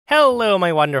Hello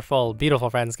my wonderful, beautiful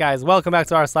friends, guys. Welcome back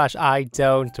to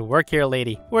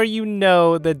r/IDontWorkHereLady, where you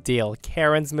know the deal.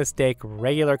 Karens mistake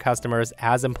regular customers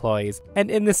as employees,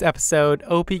 and in this episode,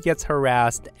 OP gets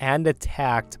harassed and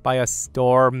attacked by a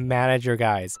store manager,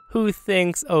 guys, who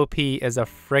thinks OP is a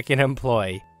frickin'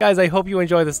 employee. Guys, I hope you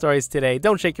enjoy the stories today.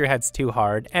 Don't shake your heads too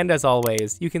hard, and as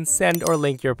always, you can send or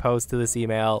link your post to this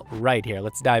email right here.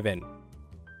 Let's dive in.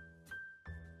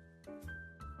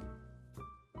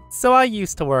 So I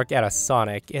used to work at a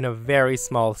Sonic in a very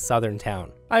small southern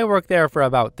town. I worked there for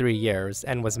about 3 years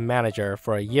and was manager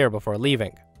for a year before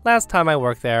leaving. Last time I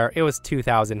worked there, it was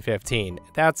 2015.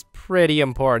 That's pretty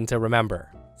important to remember.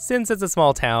 Since it's a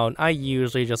small town, I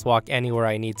usually just walk anywhere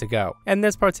I need to go. And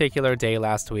this particular day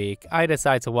last week, I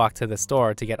decided to walk to the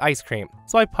store to get ice cream.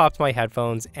 So I popped my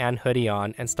headphones and hoodie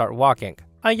on and start walking.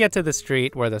 I get to the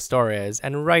street where the store is,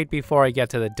 and right before I get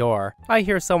to the door, I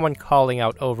hear someone calling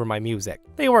out over my music.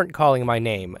 They weren't calling my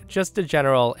name, just a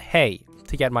general "hey"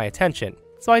 to get my attention.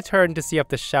 So I turn to see if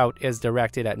the shout is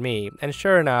directed at me, and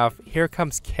sure enough, here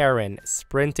comes Karen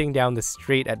sprinting down the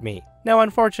street at me. Now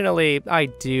unfortunately, I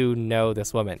do know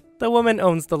this woman. The woman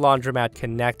owns the laundromat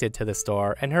connected to the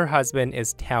store, and her husband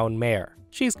is town mayor.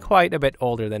 She's quite a bit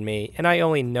older than me, and I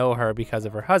only know her because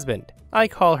of her husband. I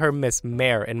call her Miss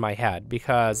Mayor in my head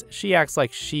because she acts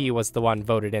like she was the one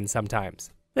voted in sometimes.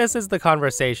 This is the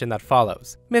conversation that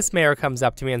follows. Miss Mayor comes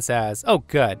up to me and says, "Oh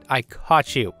good, I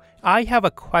caught you. I have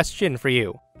a question for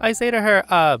you." I say to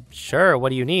her, sure, what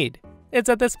do you need?" It's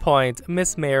at this point,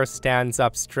 Miss Mayor stands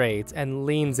up straight and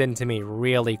leans into me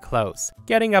really close,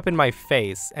 getting up in my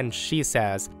face, and she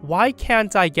says, "Why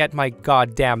can't I get my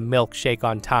goddamn milkshake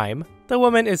on time?" The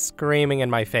woman is screaming in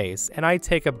my face, and I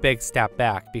take a big step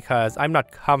back because I'm not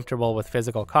comfortable with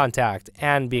physical contact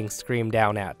and being screamed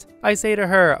down at. I say to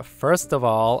her, first of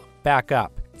all, back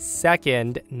up.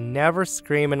 Second, never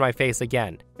scream in my face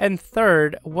again. And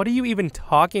third, what are you even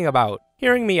talking about?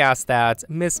 Hearing me ask that,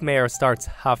 Miss Mayor starts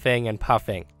huffing and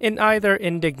puffing, in either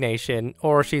indignation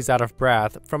or she's out of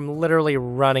breath from literally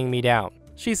running me down.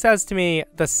 She says to me,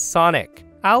 "The Sonic.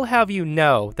 I'll have you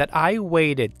know that I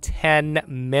waited 10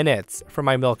 minutes for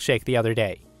my milkshake the other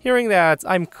day." Hearing that,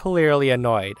 I'm clearly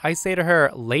annoyed. I say to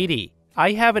her, "Lady,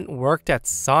 I haven't worked at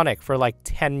Sonic for like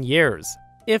 10 years.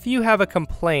 If you have a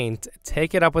complaint,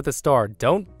 take it up with the store.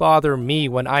 Don't bother me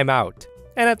when I'm out."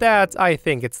 And at that, I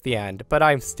think it's the end, but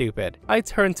I'm stupid. I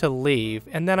turn to leave,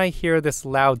 and then I hear this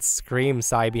loud scream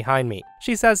sigh behind me.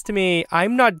 She says to me,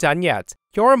 "I'm not done yet.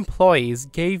 Your employees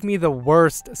gave me the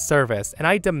worst service, and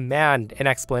I demand an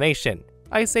explanation."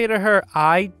 I say to her,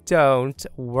 "I don't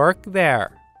work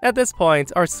there." At this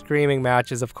point, our screaming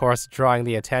match is of course drawing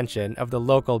the attention of the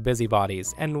local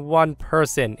busybodies, and one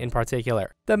person in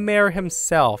particular. The mayor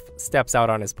himself steps out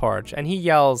on his porch, and he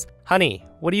yells, "Honey,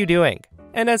 what are you doing?"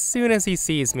 And as soon as he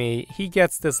sees me, he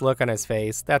gets this look on his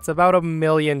face that's about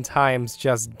 1,000,000 times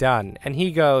just done, and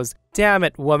he goes, "Damn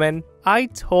it, woman, I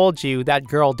told you that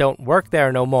girl don't work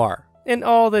there no more," in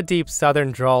all the deep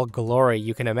southern drawl glory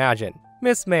you can imagine.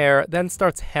 Miss Mayor then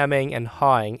starts hemming and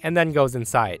hawing and then goes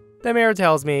inside. The mayor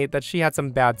tells me that she had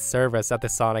some bad service at the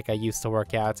Sonic I used to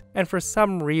work at, and for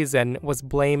some reason was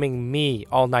blaming me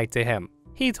all night to him.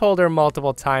 He told her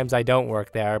multiple times I don't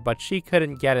work there, but she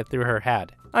couldn't get it through her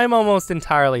head. I'm almost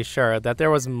entirely sure that there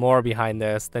was more behind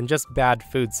this than just bad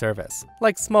food service,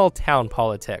 like small town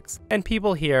politics, and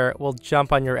people here will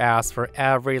jump on your ass for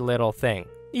every little thing.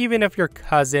 Even if your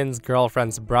cousin's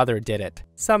girlfriend's brother did it,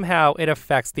 somehow it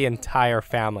affects the entire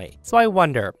family. So I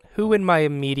wonder, who in my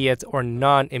immediate or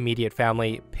non-immediate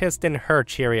family pissed in her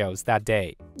Cheerios that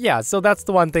day? Yeah, so that's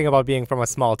the one thing about being from a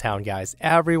small town, guys.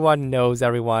 Everyone knows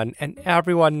everyone, and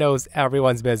everyone knows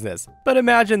everyone's business. But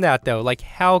imagine that though, like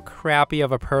how crappy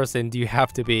of a person do you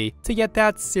have to be to get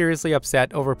that seriously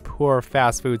upset over poor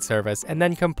fast food service and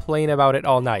then complain about it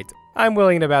all night? I'm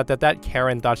willing to bet that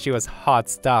Karen thought she was hot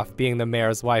stuff being the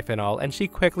mayor's wife and all, and she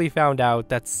quickly found out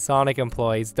that Sonic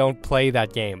employees don't play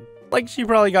that game. Like, she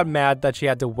probably got mad that she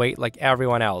had to wait like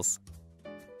everyone else.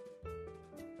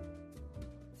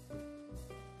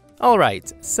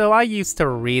 Alright, so I used to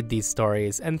read these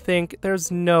stories and think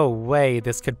there's no way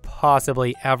this could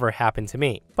possibly ever happen to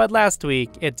me. But last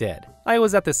week, it did. I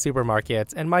was at the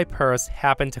supermarket and my purse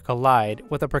happened to collide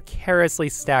with a precariously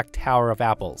stacked tower of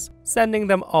apples, sending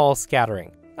them all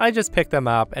scattering. I just picked them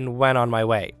up and went on my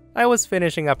way. I was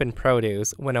finishing up in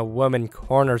produce when a woman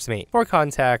corners me. For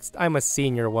context, I'm a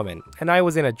senior woman, and I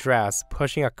was in a dress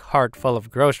pushing a cart full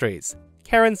of groceries.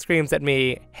 Karen screams at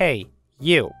me, "Hey,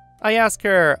 you." I ask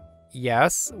her,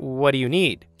 "Yes, what do you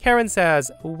need?" Karen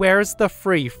says, "Where's the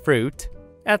free fruit?"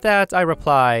 At that, I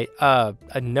reply,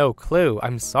 no clue,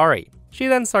 I'm sorry." She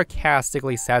then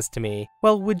sarcastically says to me,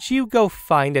 "Well, would you go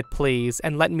find it please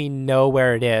and let me know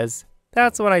where it is?"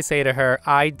 That's when I say to her,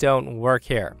 "I don't work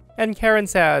here." And Karen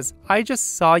says, "I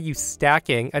just saw you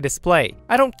stacking a display.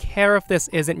 I don't care if this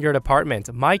isn't your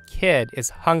department. My kid is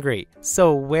hungry.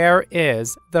 So where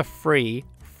is the free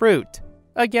fruit?"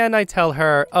 Again, I tell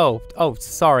her, oh,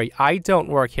 sorry, I don't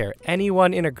work here.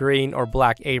 Anyone in a green or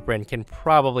black apron can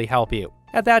probably help you."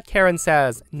 At that, Karen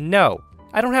says, "No,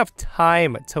 I don't have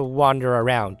time to wander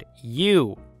around.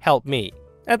 You help me."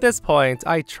 At this point,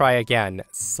 I try again,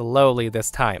 slowly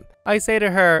this time. I say to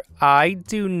her, "I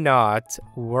do not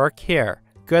work here.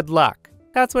 Good luck."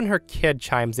 That's when her kid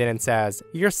chimes in and says,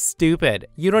 "You're stupid.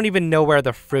 You don't even know where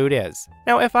the fruit is."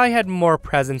 Now, if I had more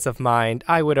presence of mind,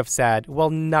 I would have said, "Well,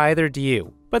 neither do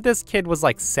you." But this kid was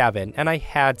like 7, and I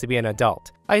had to be an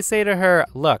adult. I say to her,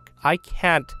 "Look, I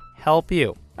can't help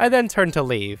you." I then turn to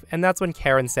leave, and that's when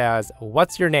Karen says,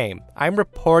 "What's your name? I'm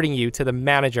reporting you to the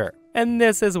manager." And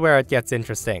this is where it gets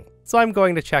interesting. So I'm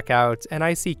going to check out, and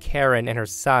I see Karen and her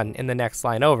son in the next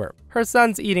line over. Her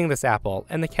son's eating this apple,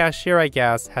 and the cashier, I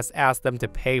guess, has asked them to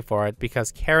pay for it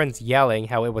because Karen's yelling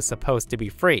how it was supposed to be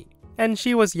free. And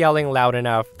she was yelling loud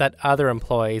enough that other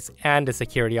employees and a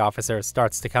security officer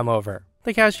starts to come over.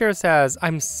 The cashier says,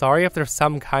 "I'm sorry if there's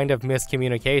some kind of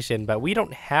miscommunication, but we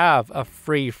don't have a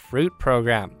free fruit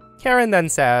program." Karen then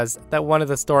says that one of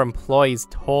the store employees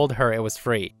told her it was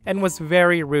free and was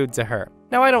very rude to her.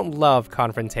 Now, I don't love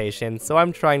confrontation, so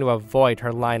I'm trying to avoid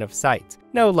her line of sight.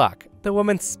 No luck. The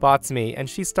woman spots me and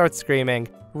she starts screaming,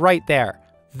 "Right there,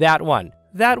 that one.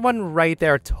 That one right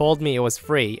there told me it was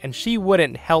free and she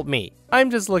wouldn't help me." I'm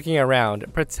just looking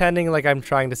around, pretending like I'm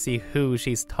trying to see who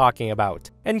she's talking about.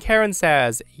 And Karen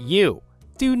says, "You,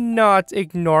 do not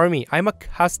ignore me. I'm a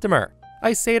customer."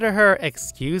 I say to her,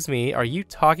 "Excuse me, are you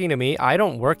talking to me? I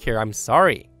don't work here, I'm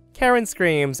sorry." Karen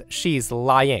screams, "She's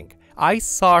lying. I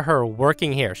saw her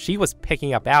working here. She was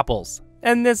picking up apples."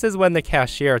 And this is when the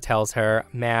cashier tells her,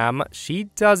 "Ma'am, she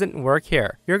doesn't work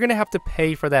here. You're gonna have to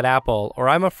pay for that apple, or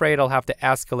I'm afraid I'll have to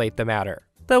escalate the matter."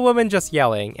 The woman just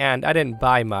yelling, and I didn't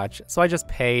buy much, so I just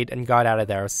paid and got out of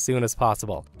there as soon as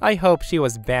possible. I hope she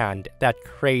was banned, that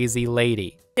crazy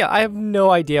lady. Yeah, I have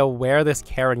no idea where this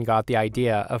Karen got the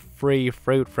idea of free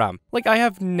fruit from. Like, I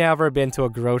have never been to a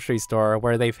grocery store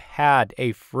where they've had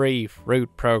a free fruit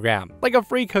program. Like a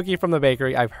free cookie from the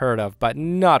bakery I've heard of, but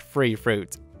not free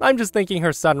fruit. I'm just thinking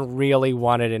her son really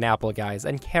wanted an apple, guys,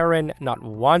 and Karen, not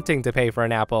wanting to pay for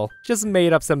an apple, just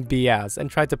made up some BS and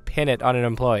tried to pin it on an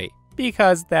employee.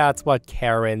 Because that's what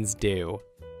Karens do.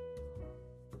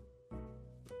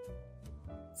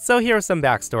 So here's some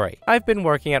backstory. I've been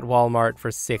working at Walmart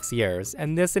for 6 years,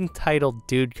 and this entitled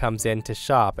dude comes in to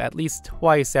shop at least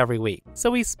twice every week. So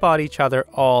we spot each other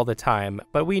all the time,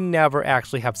 but we never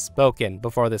actually have spoken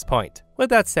before this point.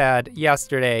 With that said,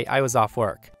 yesterday I was off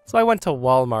work. So I went to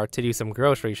Walmart to do some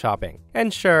grocery shopping.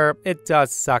 And sure, it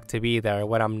does suck to be there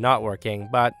when I'm not working,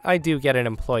 but I do get an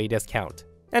employee discount.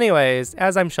 Anyways,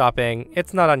 as I'm shopping,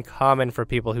 it's not uncommon for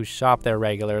people who shop there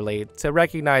regularly to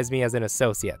recognize me as an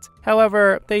associate.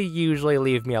 However, they usually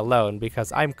leave me alone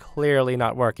because I'm clearly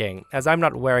not working, as I'm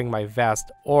not wearing my vest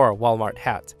or Walmart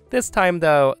hat. This time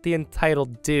though, the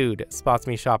entitled dude spots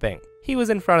me shopping. He was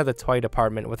in front of the toy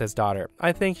department with his daughter.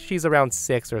 I think she's around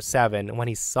 6 or 7 when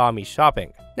he saw me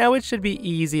shopping. Now it should be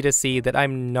easy to see that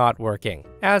I'm not working.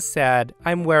 As said,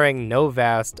 I'm wearing no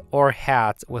vest or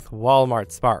hat with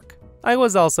Walmart Spark. I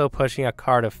was also pushing a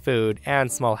cart of food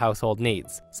and small household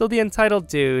needs. So the entitled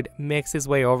dude makes his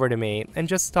way over to me and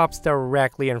just stops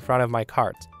directly in front of my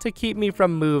cart to keep me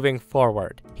from moving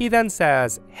forward. He then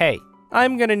says, "Hey,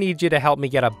 I'm gonna need you to help me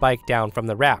get a bike down from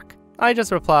the rack." I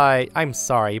just reply, "I'm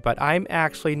sorry, but I'm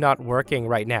actually not working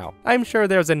right now. I'm sure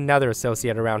there's another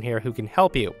associate around here who can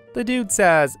help you." The dude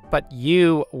says, "But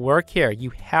you work here.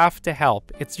 You have to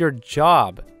help. It's your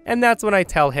job." And that's when I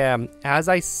tell him, "As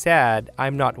I said,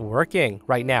 I'm not working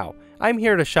right now. I'm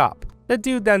here to shop." The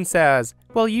dude then says,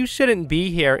 "Well, you shouldn't be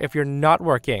here if you're not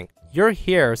working. You're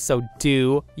here, so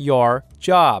do your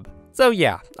job." So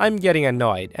yeah, I'm getting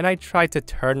annoyed, and I try to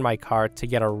turn my cart to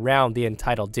get around the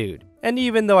entitled dude. And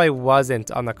even though I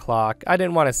wasn't on the clock, I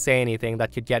didn't want to say anything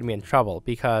that could get me in trouble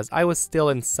because I was still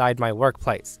inside my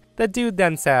workplace. The dude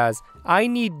then says, "I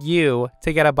need you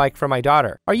to get a bike for my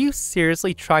daughter. Are you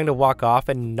seriously trying to walk off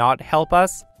and not help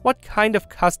us? What kind of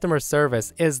customer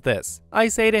service is this?" I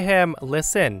say to him,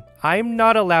 "Listen, I'm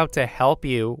not allowed to help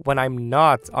you when I'm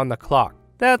not on the clock."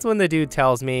 That's when the dude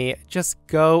tells me, "Just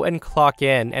go and clock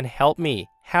in and help me.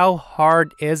 How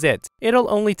hard is it? It'll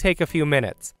only take a few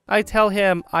minutes." I tell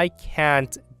him I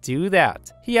can't do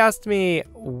that. He asked me,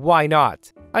 "Why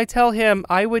not?" I tell him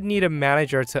I would need a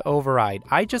manager to override.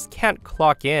 I just can't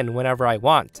clock in whenever I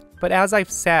want. But as I've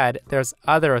said, there's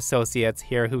other associates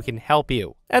here who can help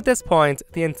you. At this point,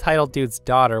 the entitled dude's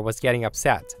daughter was getting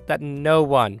upset that no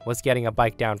one was getting a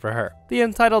bike down for her. The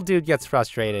entitled dude gets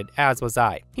frustrated, as was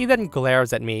I. He then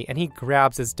glares at me and he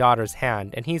grabs his daughter's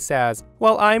hand and he says,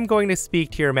 "Well, I'm going to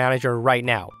speak to your manager right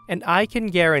now, and I can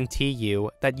guarantee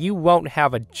you that you won't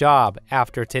have a job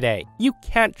after today. You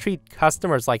can't treat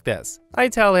customers like this." I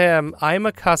tell him, "I'm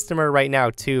a customer right now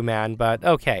too, man, but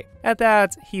okay." At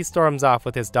that, he storms off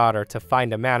with his daughter to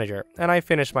find a manager, and I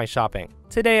finish my shopping.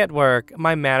 Today at work,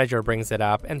 my manager brings it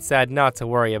up and said not to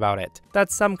worry about it,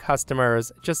 that some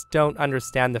customers just don't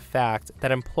understand the fact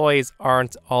that employees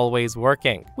aren't always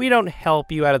working. We don't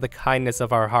help you out of the kindness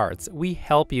of our hearts. We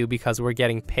help you because we're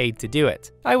getting paid to do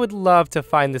it. I would love to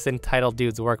find this entitled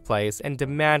dude's workplace and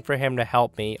demand for him to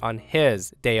help me on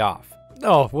his day off.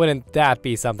 Oh, wouldn't that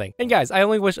be something? And guys, I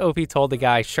only wish OP told the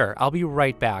guy, "Sure, I'll be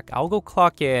right back. I'll go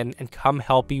clock in and come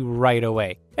help you right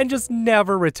away," and just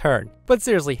never return. But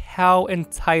seriously, how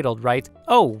entitled, right?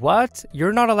 Oh, what?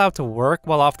 You're not allowed to work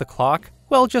while off the clock?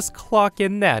 Well, just clock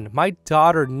in then. My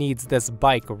daughter needs this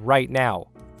bike right now.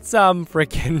 Some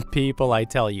freaking people, I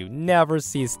tell you, never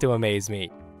cease to amaze me.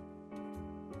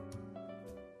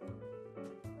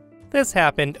 This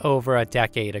happened over a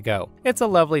decade ago. It's a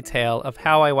lovely tale of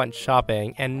how I went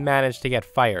shopping and managed to get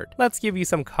fired. Let's give you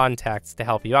some context to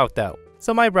help you out though.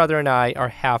 So my brother and I are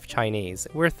half Chinese.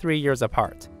 We're 3 years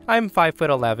apart. I'm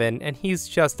 5'11" and he's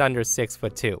just under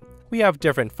 6'2". We have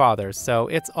different fathers, so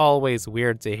it's always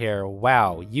weird to hear,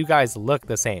 "Wow, you guys look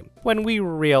the same," when we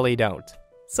really don't.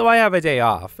 So I have a day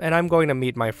off and I'm going to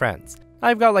meet my friends.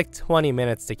 I've got like 20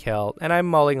 minutes to kill, and I'm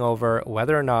mulling over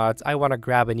whether or not I want to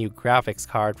grab a new graphics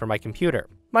card for my computer.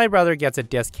 My brother gets a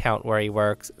discount where he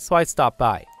works, so I stop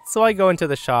by. So I go into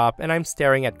the shop and I'm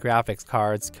staring at graphics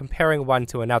cards, comparing one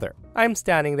to another. I'm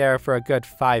standing there for a good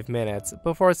 5 minutes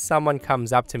before someone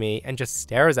comes up to me and just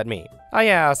stares at me. I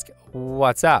ask,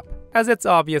 "What's up?" as it's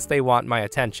obvious they want my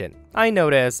attention. I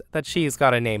notice that she's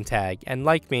got a name tag, and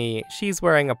like me, she's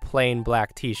wearing a plain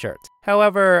black t-shirt.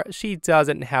 However, she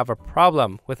doesn't have a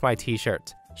problem with my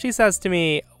t-shirt. She says to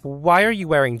me, "Why are you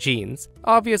wearing jeans?"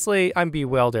 Obviously, I'm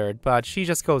bewildered, but she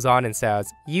just goes on and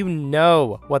says, "You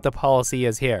know what the policy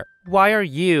is here. Why are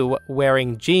you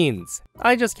wearing jeans?"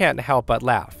 I just can't help but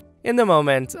laugh. In the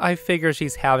moment, I figure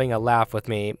she's having a laugh with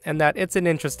me and that it's an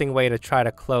interesting way to try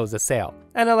to close a sale.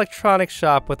 An electronics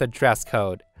shop with a dress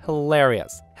code.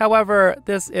 Hilarious. However,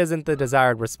 this isn't the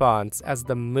desired response as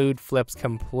the mood flips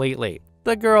completely.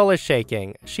 The girl is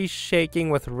shaking. She's shaking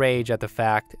with rage at the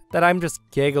fact that I'm just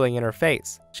giggling in her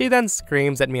face. She then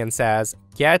screams at me and says,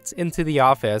 "Get into the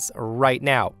office right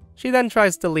now." She then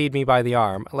tries to lead me by the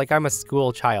arm like I'm a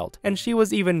school child, and she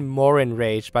was even more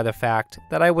enraged by the fact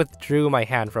that I withdrew my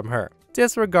hand from her,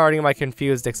 disregarding my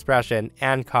confused expression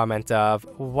and comment of,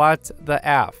 "What the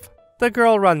F?" The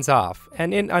girl runs off,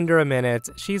 and in under a minute,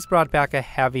 she's brought back a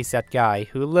heavy-set guy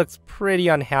who looks pretty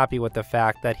unhappy with the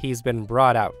fact that he's been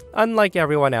brought out. Unlike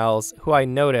everyone else, who I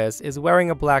notice is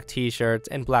wearing a black t-shirt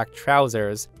and black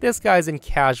trousers, this guy's in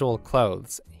casual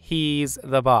clothes. He's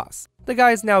the boss. The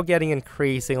guy's now getting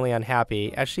increasingly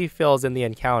unhappy as she fills in the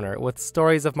encounter with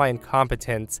stories of my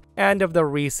incompetence and of the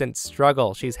recent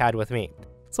struggle she's had with me.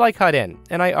 So I cut in,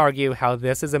 and I argue how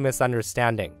this is a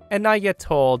misunderstanding, and I get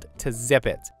told to zip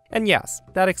it. And yes,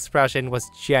 that expression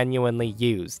was genuinely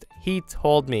used. He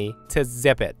told me to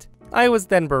zip it. I was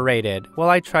then berated while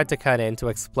I tried to cut in to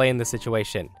explain the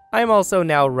situation. I'm also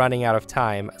now running out of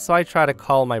time, so I try to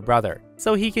call my brother,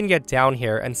 so he can get down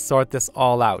here and sort this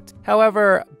all out.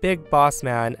 However, Big Boss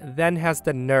Man then has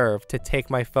the nerve to take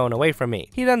my phone away from me.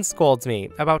 He then scolds me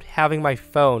about having my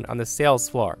phone on the sales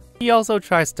floor. He also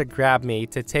tries to grab me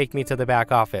to take me to the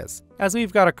back office, as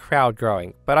we've got a crowd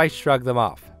growing, but I shrug them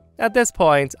off. At this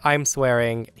point, I'm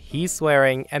swearing, he's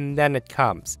swearing, and then it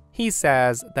comes. He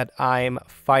says that I'm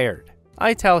fired.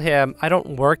 I tell him I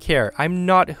don't work here. I'm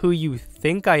not who you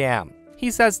think I am. He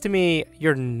says to me,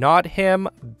 "You're not him,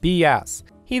 BS."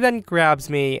 He then grabs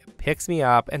me, picks me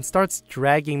up, and starts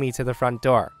dragging me to the front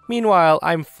door. Meanwhile,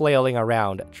 I'm flailing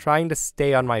around, trying to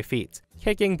stay on my feet,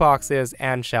 kicking boxes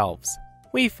and shelves.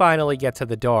 We finally get to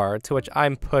the door, to which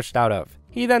I'm pushed out of.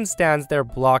 He then stands there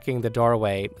blocking the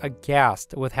doorway,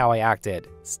 aghast with how I acted,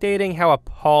 stating how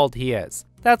appalled he is.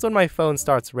 That's when my phone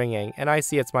starts ringing, and I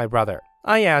see it's my brother.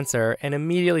 I answer and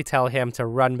immediately tell him to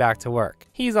run back to work.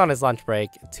 He's on his lunch break,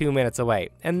 2 minutes away,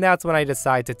 and that's when I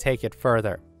decide to take it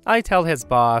further. I tell his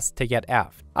boss to get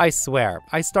effed. I swear,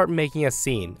 I start making a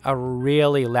scene, a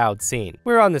really loud scene.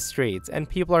 We're on the streets, and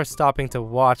people are stopping to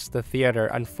watch the theater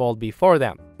unfold before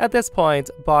them. At this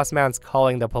point, boss man's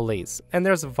calling the police, and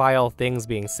there's vile things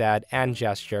being said and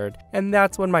gestured, and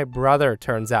that's when my brother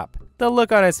turns up. The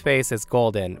look on his face is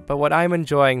golden, but what I'm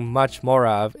enjoying much more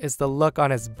of is the look on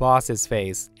his boss's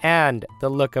face and the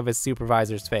look of his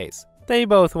supervisor's face. They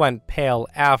both went pale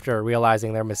after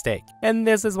realizing their mistake, and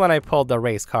this is when I pulled the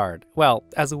race card. Well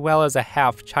as a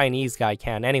half Chinese guy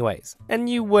can anyways. And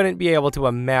you wouldn't be able to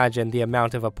imagine the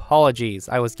amount of apologies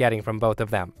I was getting from both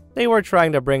of them. They were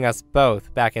trying to bring us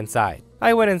both back inside.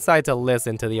 I went inside to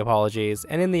listen to the apologies,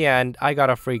 and in the end, I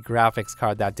got a free graphics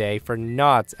card that day for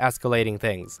not escalating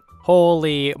things.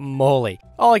 Holy moly.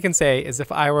 All I can say is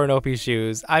if I were in OP's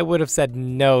shoes, I would have said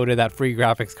no to that free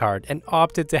graphics card and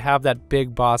opted to have that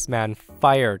big boss man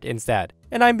fired instead.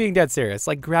 And I'm being dead serious,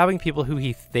 like grabbing people who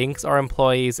he thinks are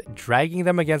employees, dragging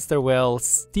them against their will,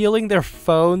 stealing their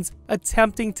phones,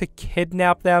 attempting to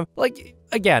kidnap them. Like,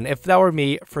 again, if that were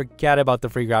me, forget about the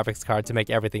free graphics card to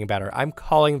make everything better. I'm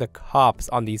calling the cops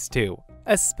on these two,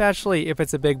 especially if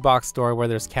it's a big box store where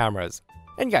there's cameras.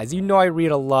 And guys, you know I read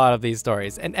a lot of these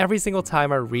stories, and every single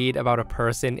time I read about a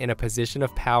person in a position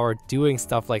of power doing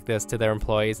stuff like this to their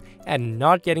employees and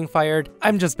not getting fired,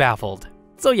 I'm just baffled.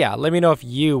 So yeah, let me know if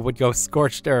you would go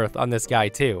scorched earth on this guy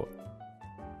too.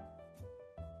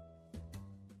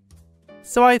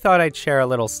 So I thought I'd share a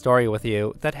little story with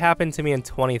you that happened to me in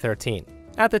 2013.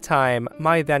 At the time,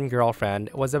 my then girlfriend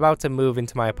was about to move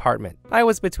into my apartment. I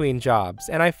was between jobs,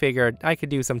 and I figured I could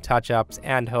do some touch-ups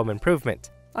and home improvement.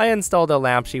 I installed a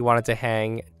lamp she wanted to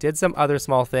hang, did some other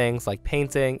small things like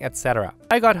painting, etc.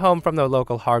 I got home from the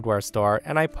local hardware store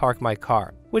and I parked my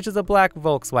car, which is a black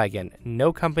Volkswagen,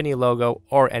 no company logo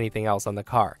or anything else on the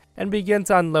car, and begin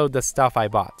to unload the stuff I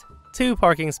bought. 2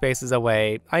 parking spaces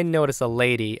away, I noticed a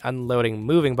lady unloading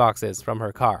moving boxes from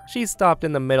her car. She stopped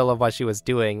in the middle of what she was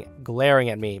doing, glaring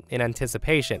at me in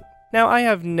anticipation. Now, I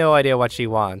have no idea what she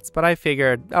wants, but I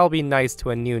figured I'll be nice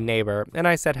to a new neighbor, and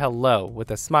I said hello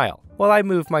with a smile, while I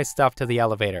moved my stuff to the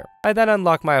elevator. I then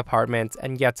unlock my apartment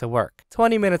and get to work.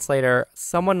 20 minutes later,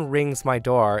 someone rings my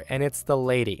door, and it's the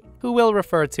lady, who we'll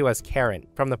refer to as Karen,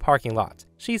 from the parking lot.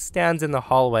 She stands in the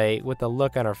hallway with a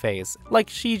look on her face, like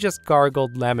she just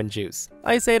gargled lemon juice.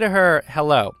 I say to her,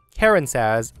 hello. Karen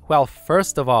says, well,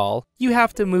 first of all, you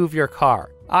have to move your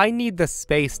car. I need the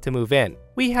space to move in.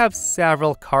 We have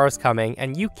several cars coming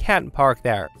and you can't park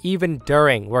there, even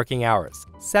during working hours.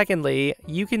 Secondly,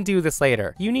 you can do this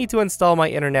later. You need to install my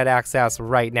internet access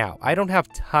right now. I don't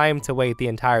have time to wait the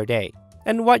entire day.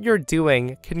 And what you're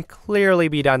doing can clearly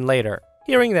be done later.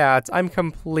 Hearing that, I'm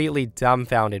completely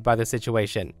dumbfounded by the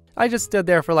situation. I just stood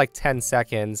there for like 10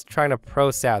 seconds trying to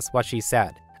process what she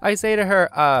said. I say to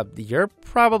her, you're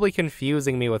probably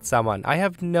confusing me with someone. I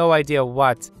have no idea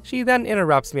what. She then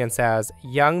interrupts me and says,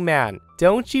 young man,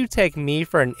 don't you take me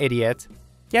for an idiot.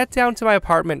 Get down to my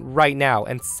apartment right now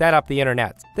and set up the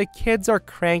internet. The kids are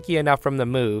cranky enough from the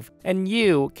move, and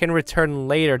you can return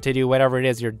later to do whatever it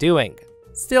is you're doing.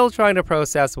 Still trying to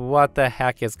process what the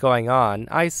heck is going on,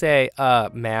 I say,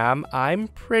 ma'am, I'm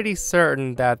pretty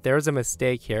certain that there's a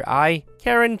mistake here.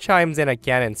 Karen chimes in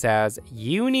again and says,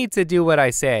 you need to do what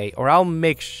I say or I'll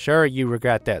make sure you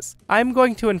regret this. I'm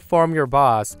going to inform your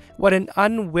boss what an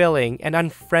unwilling and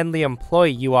unfriendly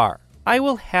employee you are. I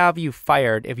will have you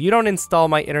fired if you don't install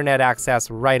my internet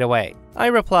access right away. I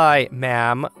reply,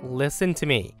 ma'am, listen to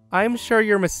me. I'm sure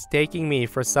you're mistaking me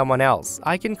for someone else.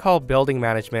 I can call building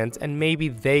management and maybe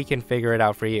they can figure it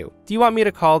out for you. Do you want me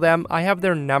to call them? I have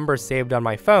their number saved on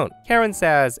my phone. Karen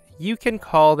says, you can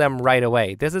call them right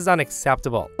away. This is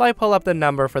unacceptable. So I pull up the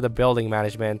number for the building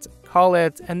management, call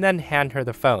it, and then hand her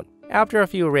the phone. After a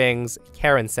few rings,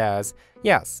 Karen says,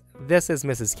 yes, this is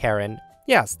Mrs. Karen.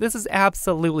 Yes, this is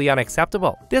absolutely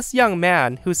unacceptable. This young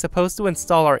man, who's supposed to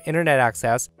install our internet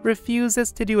access,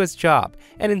 refuses to do his job,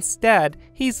 and instead,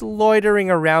 he's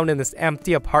loitering around in this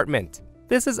empty apartment.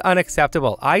 This is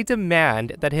unacceptable. I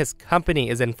demand that his company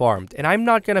is informed, and I'm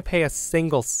not gonna pay a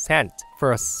single cent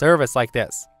for a service like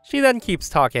this. She then keeps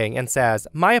talking and says,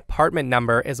 my apartment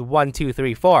number is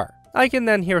 1234. I can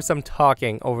then hear some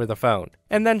talking over the phone.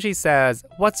 And then she says,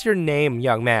 what's your name,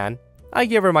 young man? I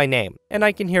give her my name, and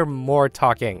I can hear more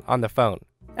talking on the phone.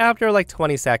 After like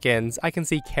 20 seconds, I can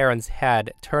see Karen's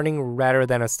head turning redder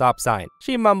than a stop sign.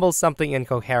 She mumbles something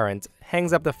incoherent,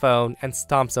 hangs up the phone, and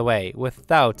stomps away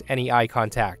without any eye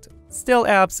contact. Still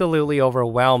absolutely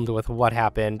overwhelmed with what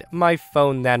happened, my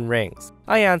phone then rings.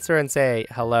 I answer and say,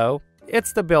 hello?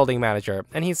 It's the building manager,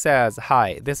 and he says,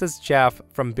 "Hi, this is Jeff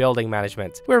from building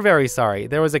management. We're very sorry,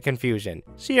 there was a confusion.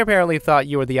 She apparently thought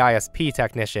you were the ISP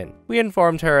technician. We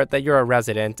informed her that you're a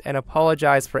resident and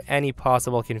apologize for any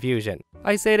possible confusion."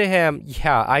 I say to him,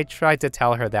 "Yeah, I tried to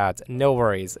tell her that. No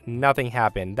worries, nothing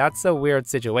happened. That's a weird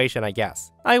situation, I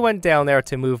guess." I went down there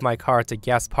to move my car to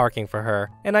guest parking for her,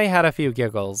 and I had a few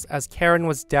giggles as Karen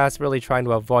was desperately trying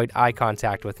to avoid eye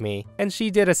contact with me, and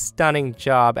she did a stunning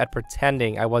job at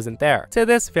pretending I wasn't there. To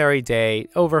this very day,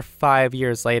 over 5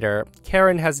 years later,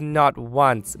 Karen has not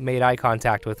once made eye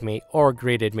contact with me or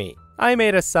greeted me. I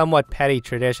made a somewhat petty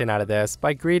tradition out of this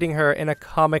by greeting her in a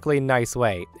comically nice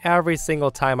way every single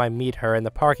time I meet her in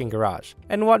the parking garage.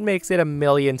 And what makes it a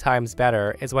million times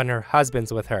better is when her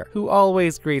husband's with her, who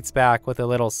always greets back with a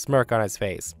little smirk on his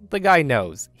face. The guy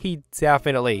knows. He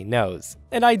definitely knows.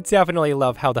 And I definitely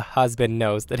love how the husband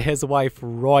knows that his wife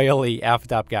royally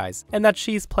effed up, guys, and that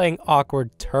she's playing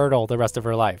awkward turtle the rest of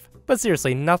her life. But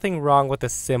seriously, nothing wrong with a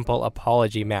simple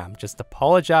apology, ma'am. Just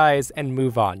apologize and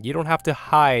move on. You don't have to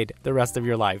hide the rest of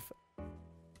your life.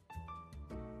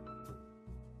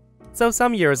 So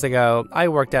some years ago, I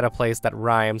worked at a place that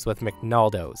rhymes with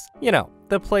McNaldo's. You know,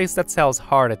 the place that sells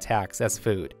heart attacks as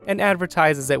food and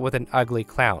advertises it with an ugly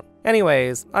clown.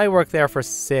 Anyways, I worked there for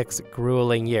 6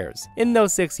 grueling years. In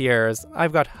those 6 years,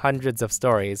 I've got hundreds of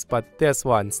stories, but this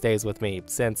one stays with me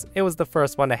since it was the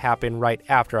first one to happen right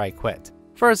after I quit.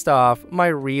 First off, my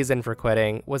reason for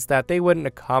quitting was that they wouldn't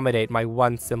accommodate my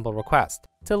one simple request,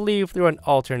 to leave through an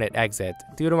alternate exit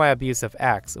due to my abusive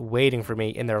ex waiting for me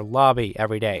in their lobby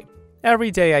every day. Every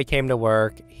day I came to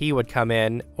work, he would come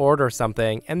in, order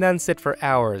something, and then sit for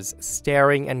hours,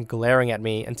 staring and glaring at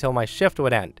me until my shift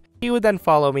would end. He would then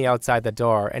follow me outside the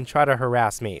door and try to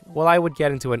harass me while I would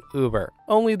get into an Uber,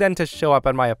 only then to show up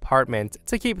at my apartment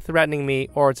to keep threatening me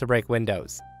or to break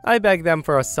windows. I begged them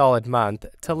for a solid month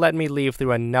to let me leave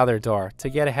through another door to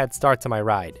get a head start to my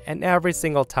ride, and every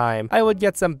single time I would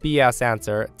get some BS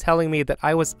answer telling me that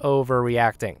I was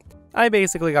overreacting. I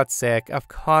basically got sick of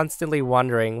constantly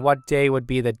wondering what day would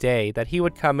be the day that he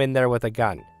would come in there with a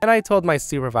gun. And I told my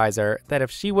supervisor that if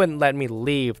she wouldn't let me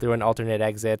leave through an alternate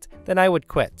exit, then I would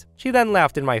quit. She then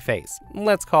laughed in my face.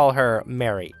 Let's call her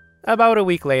Mary. About a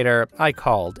week later, I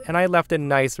called and I left a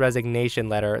nice resignation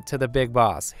letter to the big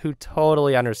boss, who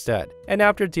totally understood. And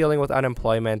after dealing with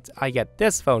unemployment, I get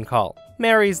this phone call.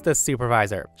 Mary's the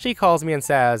supervisor. She calls me and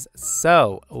says,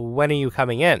 "So, when are you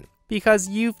coming in? Because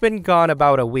you've been gone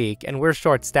about a week and we're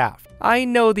short-staffed. I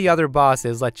know the other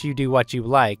bosses let you do what you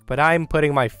like, but I'm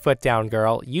putting my foot down,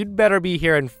 girl. You'd better be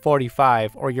here in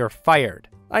 45 or you're fired."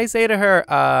 I say to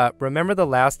her, remember the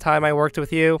last time I worked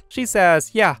with you? She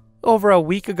says, "Yeah, over a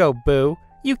week ago, boo.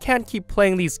 You can't keep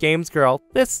playing these games, girl.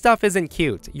 This stuff isn't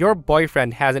cute. Your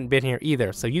boyfriend hasn't been here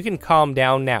either, so you can calm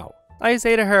down now." I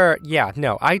say to her, "Yeah,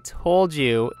 no, I told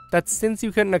you that since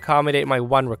you couldn't accommodate my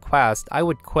one request, I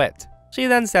would quit." She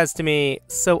then says to me,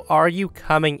 "So are you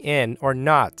coming in or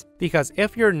not? Because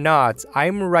if you're not,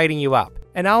 I'm writing you up,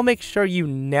 and I'll make sure you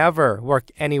never work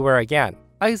anywhere again."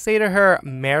 I say to her,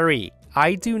 "Mary,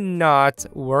 I do not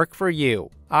work for you.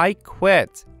 I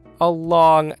quit a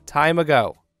long time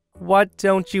ago. What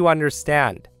don't you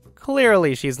understand?"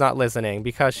 Clearly she's not listening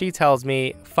because she tells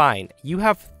me, "Fine, you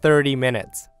have 30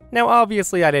 minutes. Now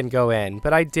obviously I didn't go in,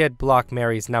 but I did block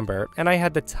Mary's number, and I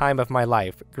had the time of my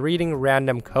life greeting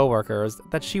random coworkers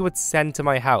that she would send to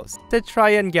my house to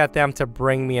try and get them to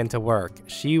bring me into work.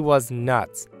 She was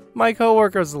nuts. My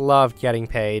coworkers loved getting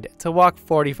paid to walk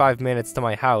 45 minutes to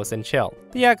my house and chill.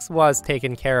 The ex was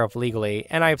taken care of legally,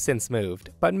 and I've since moved,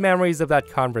 but memories of that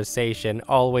conversation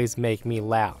always make me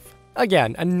laugh.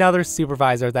 Again, another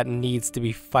supervisor that needs to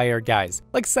be fired, guys.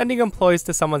 Like, sending employees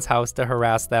to someone's house to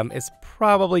harass them is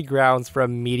probably grounds for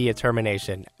immediate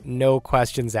termination. No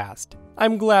questions asked.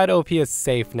 I'm glad OP is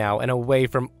safe now and away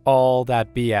from all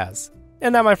that BS.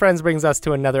 And that, my friends, brings us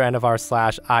to another end of our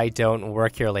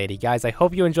 /IDontWorkHereLady. Guys, I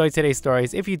hope you enjoyed today's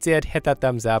stories. If you did, hit that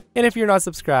thumbs up. And if you're not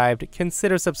subscribed,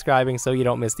 consider subscribing so you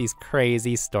don't miss these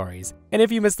crazy stories. And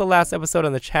if you missed the last episode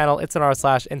on the channel, it's an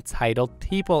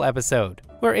r/entitledpeople episode,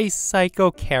 where a psycho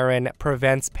Karen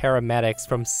prevents paramedics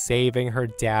from saving her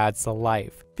dad's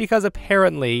life because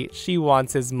apparently she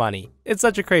wants his money. It's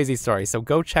such a crazy story, so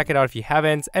go check it out if you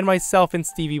haven't. And myself and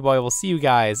Stevie Boy will see you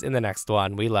guys in the next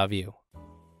one. We love you.